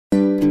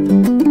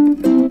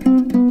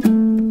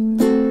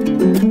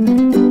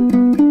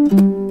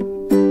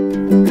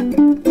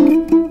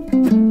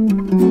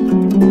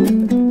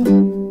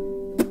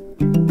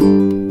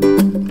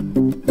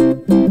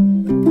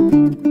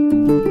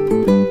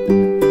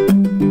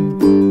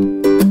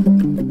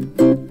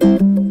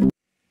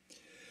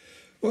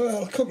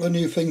couple of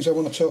new things I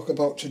want to talk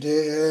about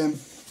today.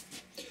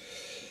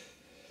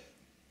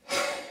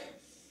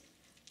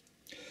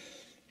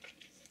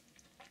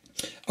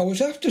 I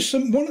was after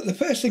the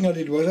first thing I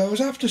did was I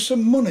was after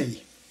some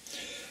money,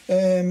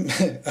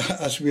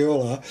 as we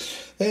all are.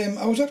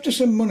 I was after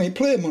some money,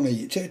 play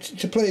money,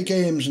 to play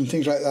games and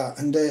things like that,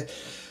 and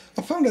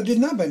I found I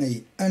didn't have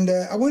any, and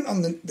I went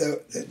on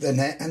the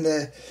net,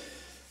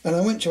 and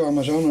I went to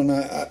Amazon, and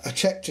I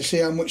checked to see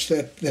how much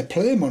their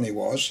play money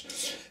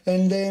was,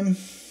 and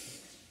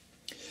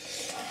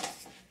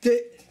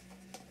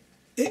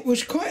it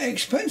was quite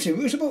expensive.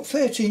 It was about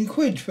 13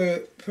 quid for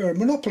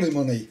Monopoly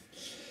money.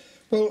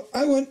 Well,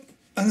 I went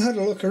and had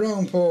a look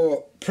around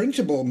for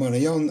printable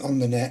money on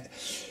the net,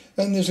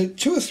 and there's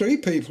 2 or 3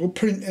 people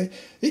print.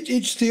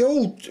 It's the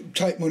old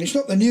type money. It's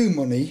not the new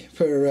money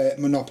for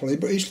Monopoly,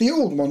 but it's the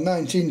old one,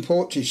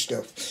 1940s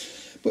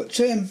stuff. But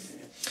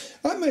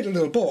I made a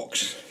little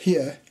box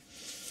here,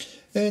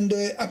 and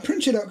I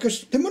printed out,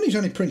 because the money's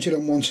only printed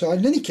on one side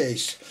in any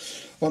case,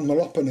 on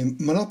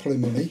Monopoly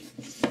money,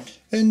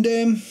 and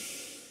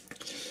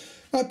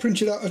I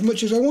printed out as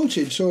much as I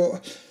wanted.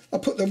 So I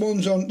put the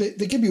ones on.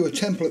 They give you a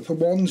template for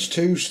 1s,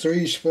 2s,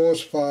 3s,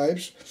 4s,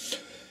 5s.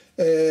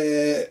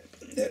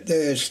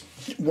 There's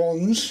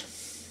 1s,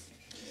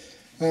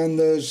 and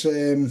there's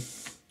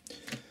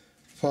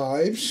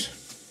 5s,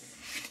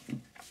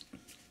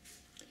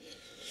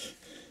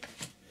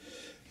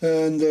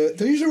 and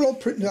these are all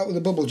printed out with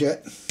a bubble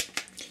jet.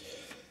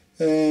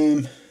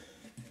 And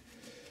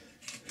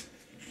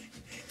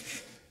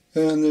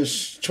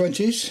there's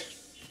 20s.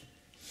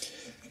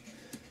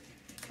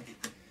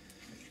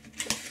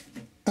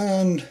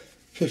 And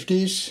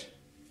 50s,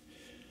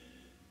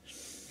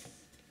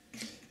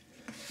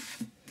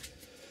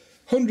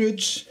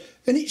 100s,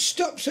 and it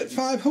stops at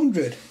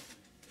 500.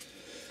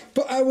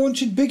 But I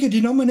wanted bigger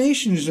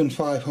denominations than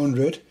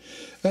 500,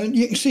 and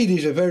you can see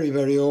these are very,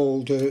 very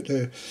old.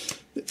 They're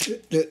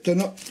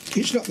not.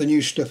 It's not the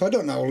new stuff. I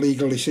don't know how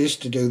legal this is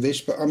to do this,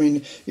 but I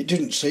mean, it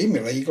didn't seem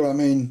illegal. I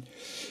mean,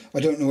 I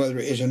don't know whether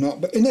it is or not.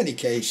 But in any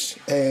case,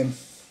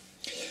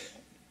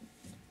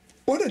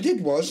 what I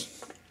did was,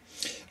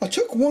 I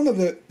took one of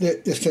the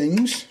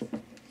things,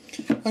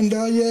 and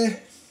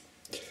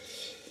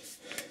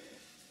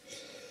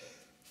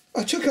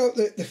I took out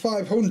the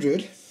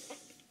 500,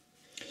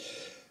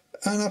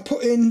 and I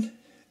put in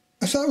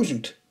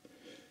 1,000,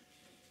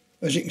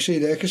 as you can see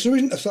there, because there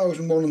isn't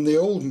 1,001 in the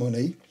old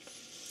money.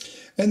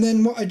 And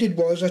then what I did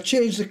was I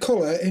changed the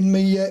colour in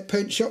my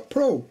Paint Shop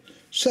Pro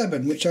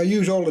 7, which I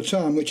use all the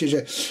time, which is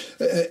a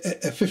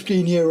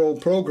 15-year-old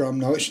program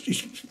now.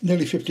 It's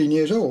nearly 15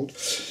 years old.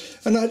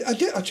 And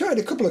I tried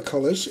a couple of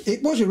colours.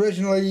 It was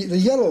originally the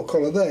yellow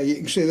colour there, you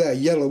can see there,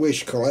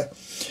 yellowish colour.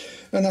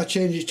 And I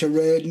changed it to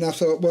red, and I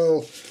thought,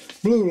 well,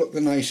 blue looked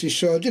the nicest,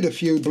 so I did a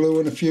few blue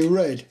and a few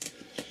red.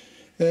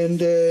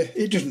 And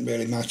it doesn't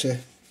really matter.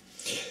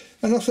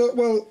 And I thought,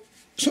 well,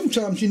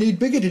 sometimes you need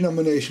bigger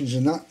denominations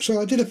than that, so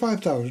I did a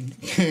 5,000.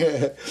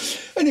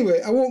 Anyway,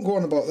 I won't go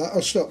on about that,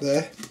 I'll stop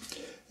there.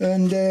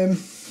 And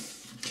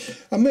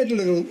I made a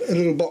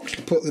little box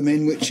to put them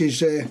in, which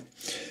is...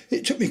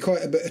 it took me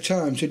quite a bit of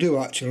time to do,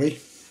 actually.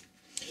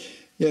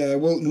 Yeah,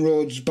 Wilton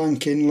Roads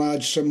Banking,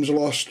 large sums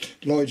lost,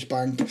 Lloyds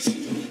Bank,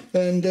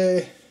 and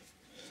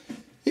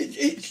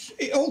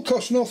it all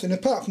costs nothing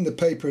apart from the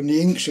paper and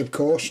the inks, of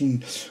course,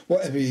 and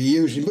whatever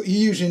you're using. But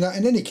you're using that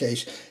in any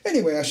case.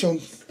 Anyway,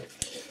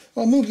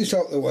 I'll move this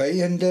out of the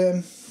way, and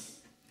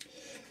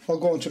I'll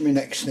go on to my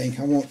next thing.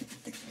 I won't,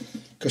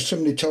 because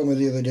somebody told me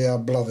the other day I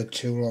blathered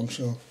too long,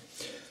 so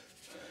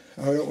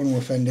I don't want to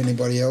offend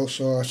anybody else.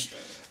 So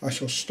I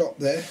shall stop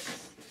there.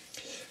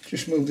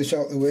 Just move this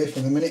out of the way for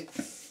the minute.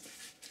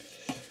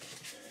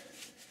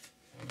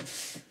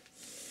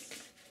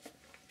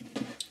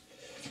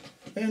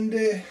 And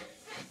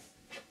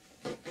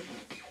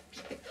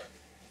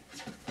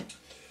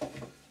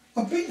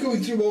I've been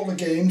going through all the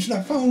games, and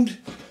I found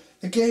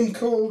a game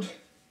called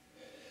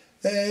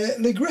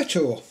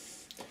Ligretto,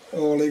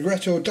 or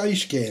Ligretto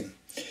Dice Game,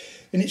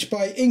 and it's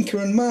by Inca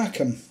and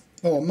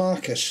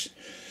Marcus,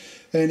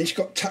 and it's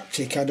got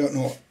tactic. I don't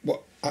know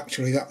what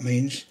actually that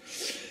means.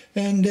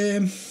 And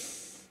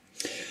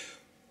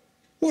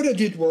what I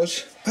did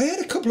was, I had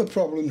a couple of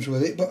problems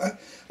with it, but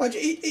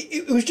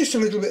it was just a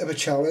little bit of a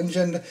challenge,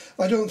 and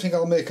I don't think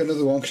I'll make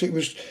another one,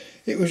 because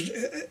it was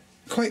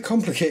quite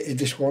complicated,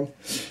 this one.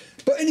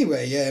 But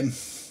anyway,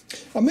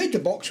 I made the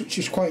box, which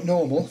is quite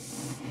normal,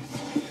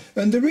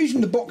 and the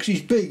reason the box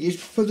is big is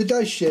for the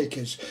dice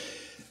shakers.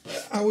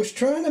 I was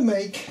trying to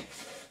make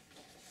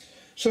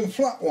some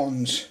flat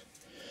ones,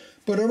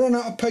 but I ran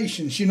out of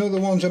patience. You know, the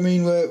ones I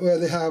mean where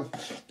they have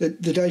the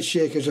dice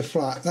shakers are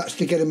flat. That's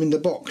to get them in the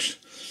box,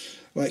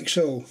 like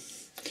so.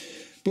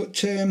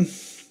 But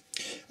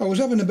I was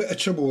having a bit of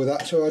trouble with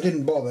that, so I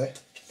didn't bother.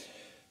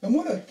 And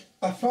what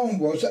I found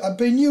was that I've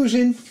been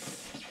using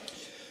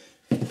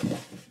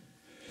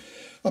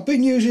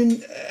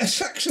a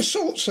Saxa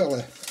salt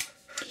cellar,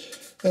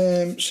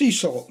 sea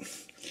salt.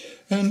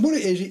 And what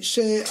it is, it's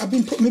I've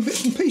been putting my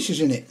bits and pieces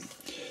in it.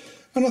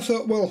 And I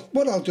thought, well,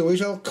 what I'll do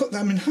is I'll cut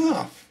them in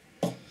half.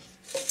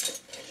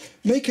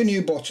 make a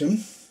new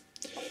bottom,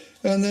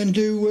 and then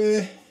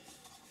do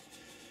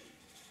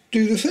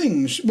the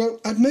things. Well,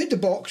 I'd made the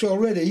box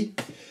already,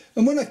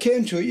 and when I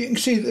came to it, you can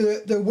see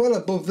that they're well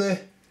above the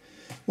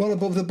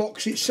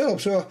box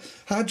itself, so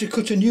I had to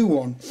cut a new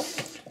one.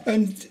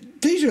 And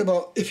these are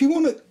about, if you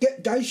want to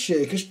get dice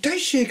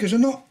shakers are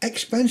not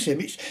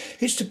expensive.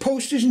 It's the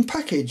postage and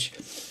package.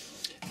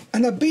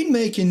 And I've been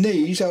making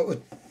these out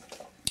of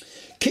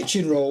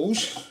kitchen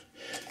rolls,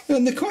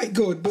 and they're quite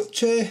good, but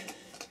they're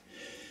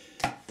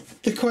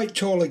quite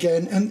tall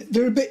again, and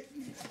they're a bit,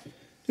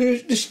 they're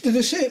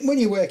the same, when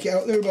you work it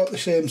out, they're about the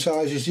same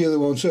size as the other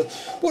one. So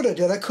what I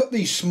did, I cut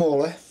these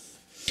smaller,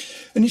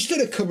 and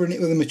instead of covering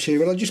it with a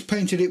material, I just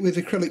painted it with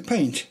acrylic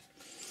paint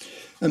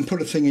and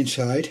put a thing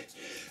inside,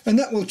 and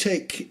that will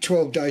take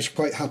 12 dice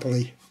quite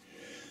happily.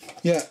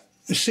 Yeah,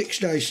 there's 6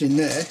 dice in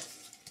there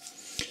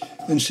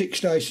and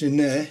 6 dice in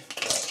there,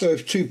 so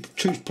if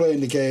two's playing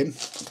the game,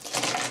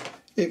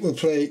 it will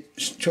play.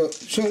 So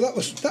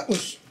that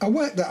was I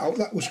worked that out.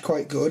 That was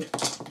quite good.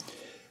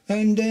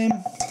 And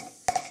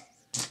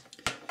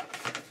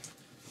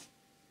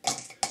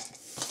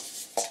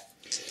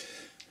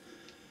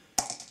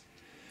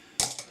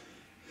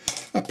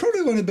I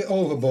probably went a bit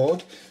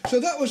overboard. So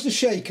that was the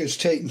shakers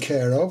taken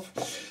care of,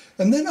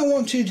 and then I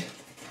wanted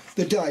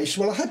the dice.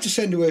 Well, I had to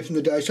send away from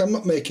the dice. I'm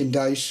not making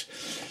dice.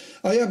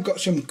 I have got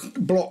some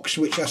blocks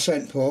which I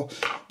sent for,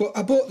 but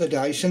I bought the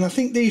dice, and I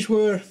think these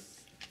cost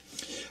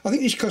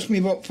me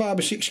about £5 or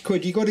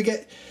 £6. You got to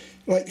get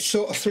like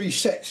sort of 3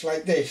 sets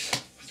like this,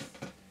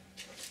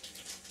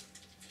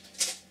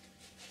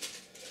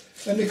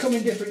 and they come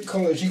in different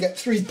colours. You get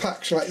 3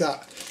 packs like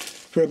that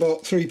for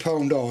about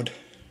 £3 odd,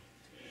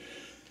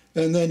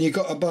 and then you've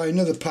got to buy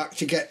another pack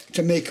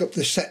to make up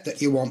the set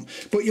that you want.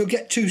 But you'll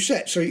get 2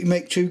 sets, so you can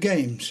make 2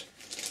 games.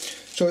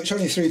 So it's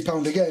only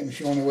 £3 a game if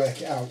you want to work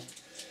it out.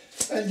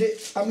 And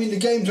I mean, the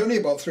game's only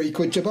about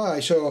 £3 to buy,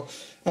 so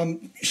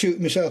I'm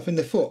shooting myself in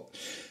the foot.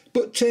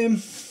 But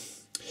the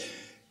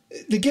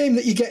game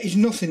that you get is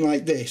nothing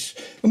like this.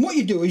 And what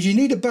you do is you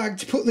need a bag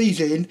to put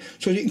these in,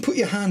 so you can put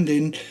your hand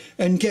in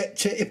and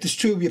get, if there's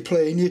 2 of you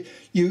playing,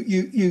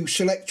 you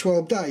select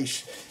 12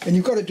 dice, and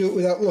you've got to do it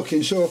without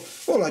looking. So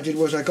all I did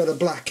was I got a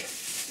black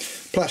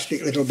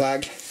plastic little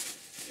bag,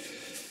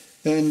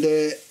 and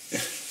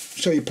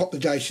so you pop the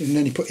dice in and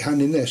then you put your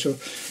hand in there. So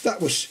that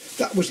was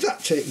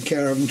that taken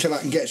care of until I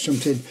can get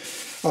something.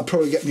 I'll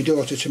probably get my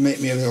daughter to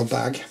make me a little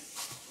bag.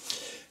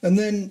 And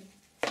then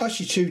that's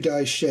your 2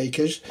 dice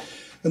shakers,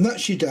 and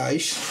that's your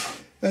dice.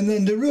 And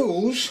then the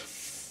rules,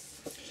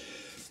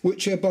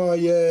 which are by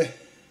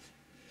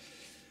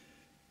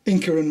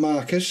Inker and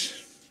markers,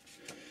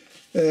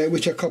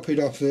 which I copied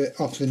off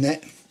the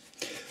net.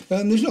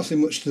 And there's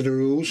nothing much to the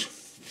rules.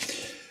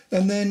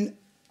 And then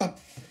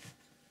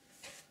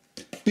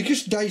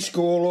because dice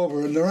go all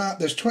over, and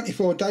there's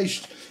 24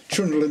 dice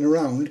trundling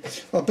around,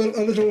 I built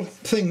a little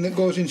thing that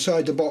goes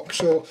inside the box,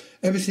 so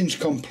everything's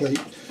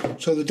complete,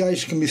 so the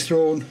dice can be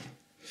thrown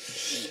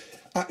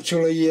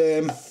actually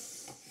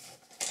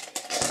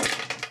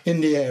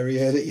in the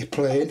area that you're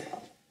playing.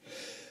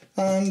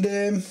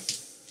 And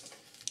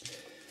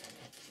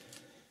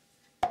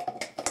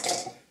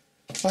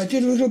I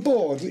did a little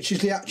board, which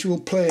is the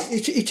actual play.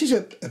 It is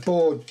a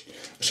board,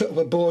 sort of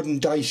a board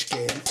and dice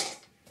game.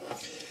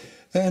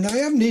 And I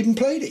haven't even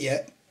played it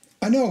yet.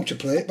 I know how to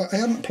play it, but I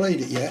haven't played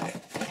it yet.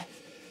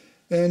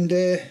 And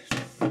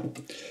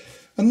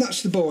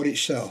that's the board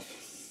itself.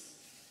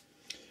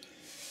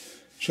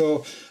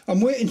 So I'm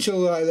waiting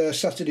till either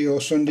Saturday or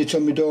Sunday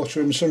till my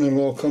daughter and my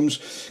son-in-law comes,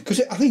 because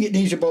I think it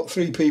needs about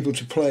 3 people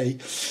to play.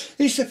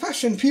 It's a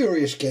Fast and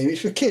Furious game.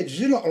 It's for kids.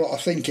 There's not a lot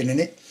of thinking in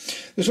it.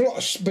 There's a lot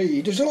of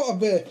speed. There's a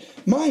lot of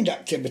mind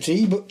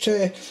activity, but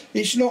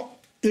it's not.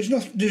 There's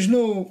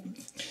no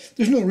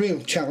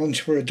real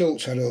challenge for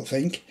adults, I don't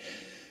think.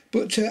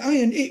 But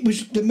it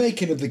was the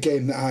making of the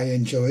game that I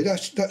enjoyed.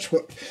 That's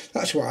what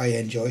I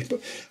enjoy.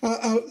 But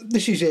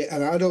this is it,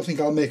 and I don't think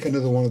I'll make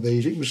another one of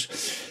these.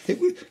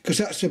 Because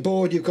that's the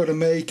board you've got to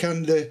make,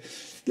 and the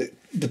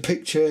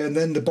picture, and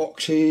then the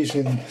boxes,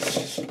 and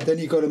then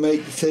you've got to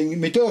make the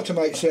thing. My daughter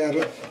might say,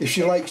 if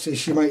she likes this,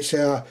 she might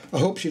say, I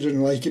hope she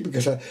doesn't like it,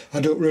 because I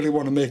don't really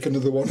want to make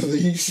another one of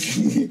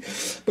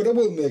these. But I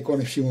will make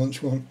one if she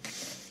wants one.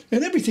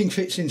 And everything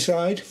fits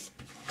inside,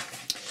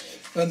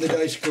 and the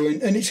dice go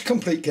in, and it's a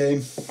complete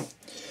game.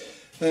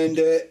 And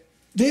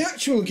the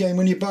actual game,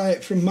 when you buy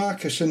it from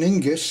Marcus and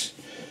Ingus,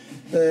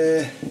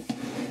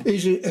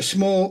 is a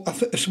small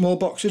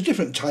box. There's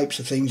different types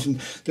of things, and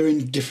they're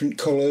in different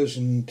colours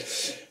and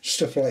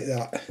stuff like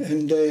that.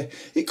 And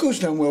it goes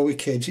down well with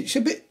kids. It's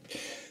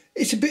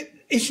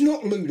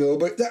not Ludo,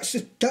 but that's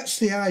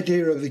the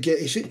idea of the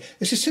game.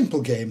 It's a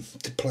simple game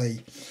to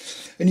play,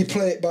 and you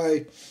play it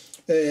by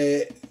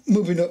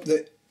moving up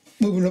the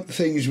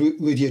things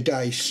with your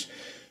dice.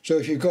 So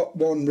if you've got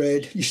one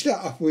red, you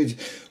start off with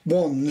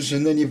ones,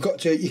 and then you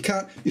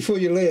can't, before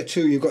you lay a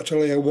 2, you've got to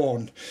lay a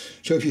 1.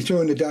 So if you're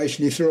throwing the dice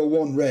and you throw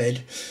 1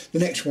 red, the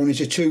next one is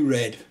a 2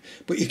 red.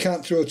 But you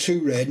can't throw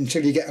 2 red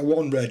until you get a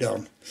 1 red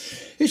on.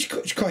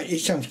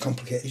 It sounds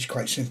complicated, it's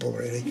quite simple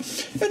really.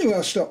 Anyway,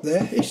 I'll stop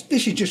there.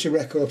 This is just a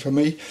record for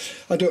me.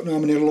 I don't know how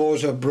many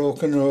laws I've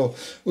broken or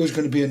who's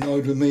going to be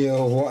annoyed with me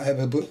or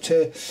whatever, but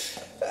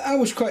I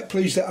was quite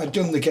pleased that I'd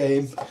done the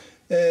game.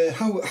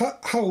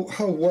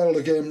 How well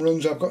the game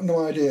runs, I've got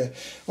no idea.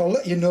 I'll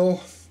let you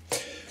know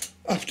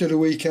after the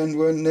weekend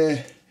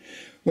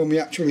when we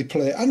actually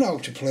play it. I know how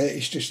to play it,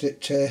 it's just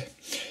that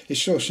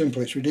it's so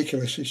simple, it's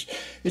ridiculous.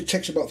 It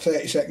takes about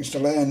 30 seconds to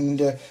learn,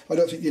 and I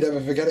don't think you'd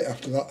ever forget it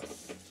after that.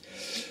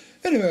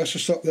 Anyway, I shall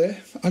stop there.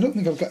 I don't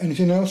think I've got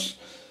anything else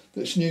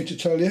that's new to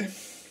tell you.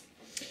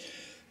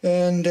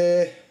 And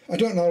I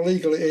don't know how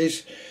legal it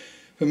is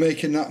for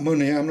making that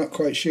money, I'm not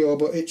quite sure,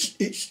 but it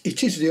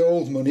is the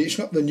old money, it's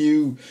not the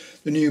new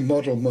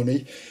model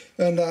money.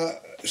 And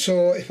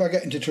so if I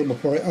get into trouble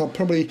for it,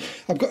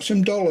 I've got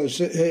some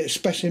dollars,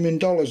 specimen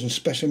dollars and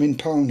specimen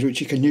pounds, which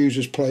you can use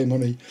as play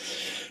money.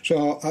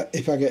 So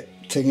if I get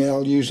thingy,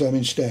 I'll use them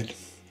instead.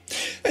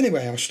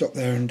 Anyway, I'll stop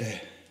there and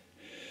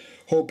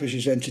hope this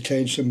has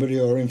entertained somebody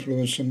or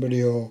influenced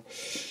somebody or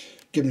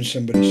given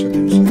somebody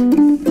something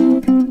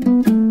to say.